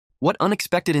What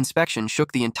unexpected inspection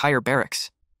shook the entire barracks?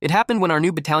 It happened when our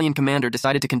new battalion commander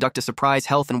decided to conduct a surprise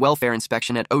health and welfare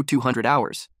inspection at 0200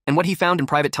 hours, and what he found in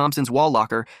Private Thompson's wall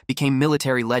locker became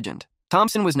military legend.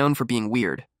 Thompson was known for being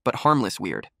weird, but harmless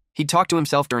weird. He'd talk to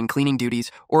himself during cleaning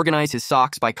duties, organize his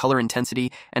socks by color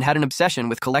intensity, and had an obsession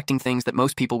with collecting things that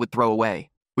most people would throw away.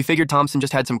 We figured Thompson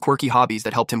just had some quirky hobbies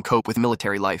that helped him cope with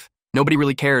military life. Nobody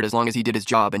really cared as long as he did his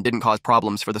job and didn't cause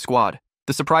problems for the squad.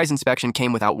 The surprise inspection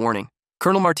came without warning.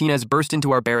 Colonel Martinez burst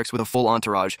into our barracks with a full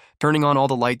entourage, turning on all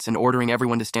the lights and ordering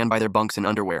everyone to stand by their bunks in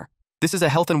underwear. "This is a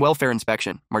health and welfare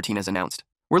inspection," Martinez announced.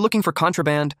 "We're looking for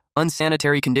contraband,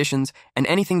 unsanitary conditions, and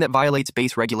anything that violates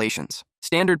base regulations.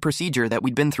 Standard procedure that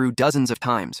we'd been through dozens of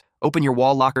times. Open your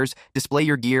wall lockers, display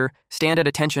your gear, stand at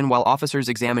attention while officers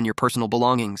examine your personal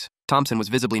belongings." Thompson was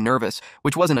visibly nervous,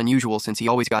 which wasn't unusual since he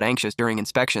always got anxious during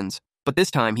inspections, but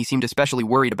this time he seemed especially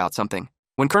worried about something.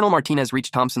 When Colonel Martinez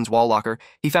reached Thompson's wall locker,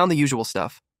 he found the usual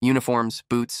stuff: uniforms,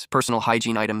 boots, personal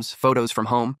hygiene items, photos from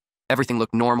home. Everything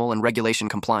looked normal and regulation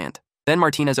compliant. Then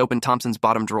Martinez opened Thompson's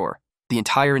bottom drawer. The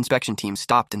entire inspection team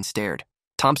stopped and stared.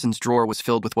 Thompson's drawer was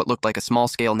filled with what looked like a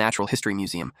small-scale natural history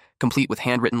museum, complete with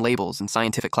handwritten labels and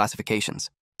scientific classifications.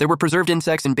 There were preserved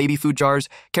insects in baby food jars,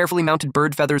 carefully mounted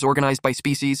bird feathers organized by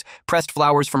species, pressed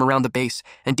flowers from around the base,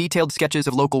 and detailed sketches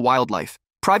of local wildlife.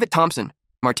 "Private Thompson,"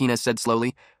 Martinez said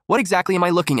slowly, "what exactly am I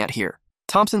looking at here?"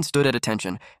 Thompson stood at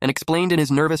attention and explained in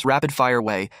his nervous, rapid-fire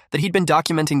way that he'd been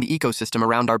documenting the ecosystem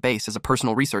around our base as a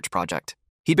personal research project.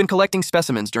 He'd been collecting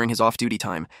specimens during his off-duty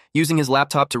time, using his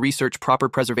laptop to research proper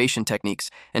preservation techniques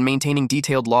and maintaining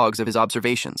detailed logs of his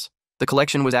observations. The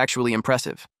collection was actually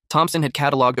impressive. Thompson had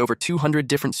cataloged over 200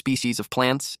 different species of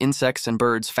plants, insects, and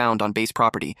birds found on base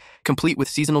property, complete with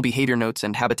seasonal behavior notes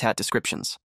and habitat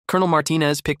descriptions. Colonel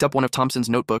Martinez picked up one of Thompson's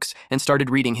notebooks and started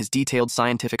reading his detailed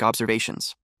scientific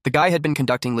observations. The guy had been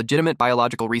conducting legitimate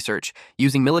biological research,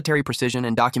 using military precision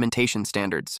and documentation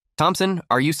standards. "Thompson,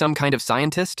 are you some kind of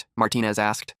scientist?" Martinez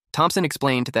asked. Thompson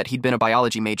explained that he'd been a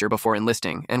biology major before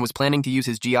enlisting and was planning to use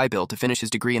his GI Bill to finish his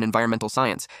degree in environmental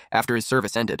science after his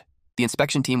service ended. The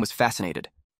inspection team was fascinated.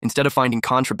 Instead of finding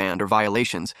contraband or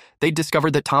violations, they'd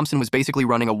discovered that Thompson was basically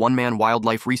running a one-man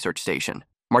wildlife research station.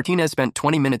 Martinez spent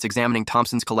 20 minutes examining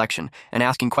Thompson's collection and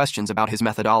asking questions about his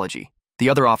methodology. The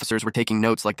other officers were taking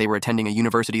notes like they were attending a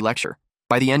university lecture.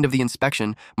 By the end of the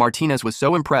inspection, Martinez was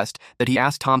so impressed that he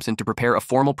asked Thompson to prepare a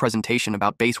formal presentation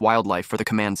about base wildlife for the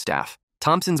command staff.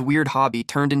 Thompson's weird hobby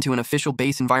turned into an official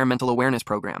base environmental awareness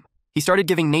program. He started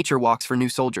giving nature walks for new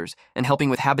soldiers and helping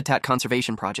with habitat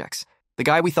conservation projects. The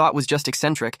guy we thought was just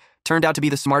eccentric turned out to be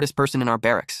the smartest person in our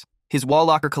barracks. His wall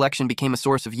locker collection became a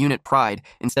source of unit pride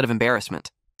instead of embarrassment.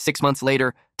 6 months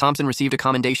later, Thompson received a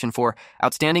commendation for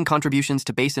outstanding contributions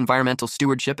to base environmental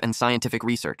stewardship and scientific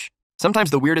research.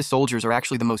 Sometimes the weirdest soldiers are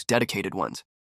actually the most dedicated ones.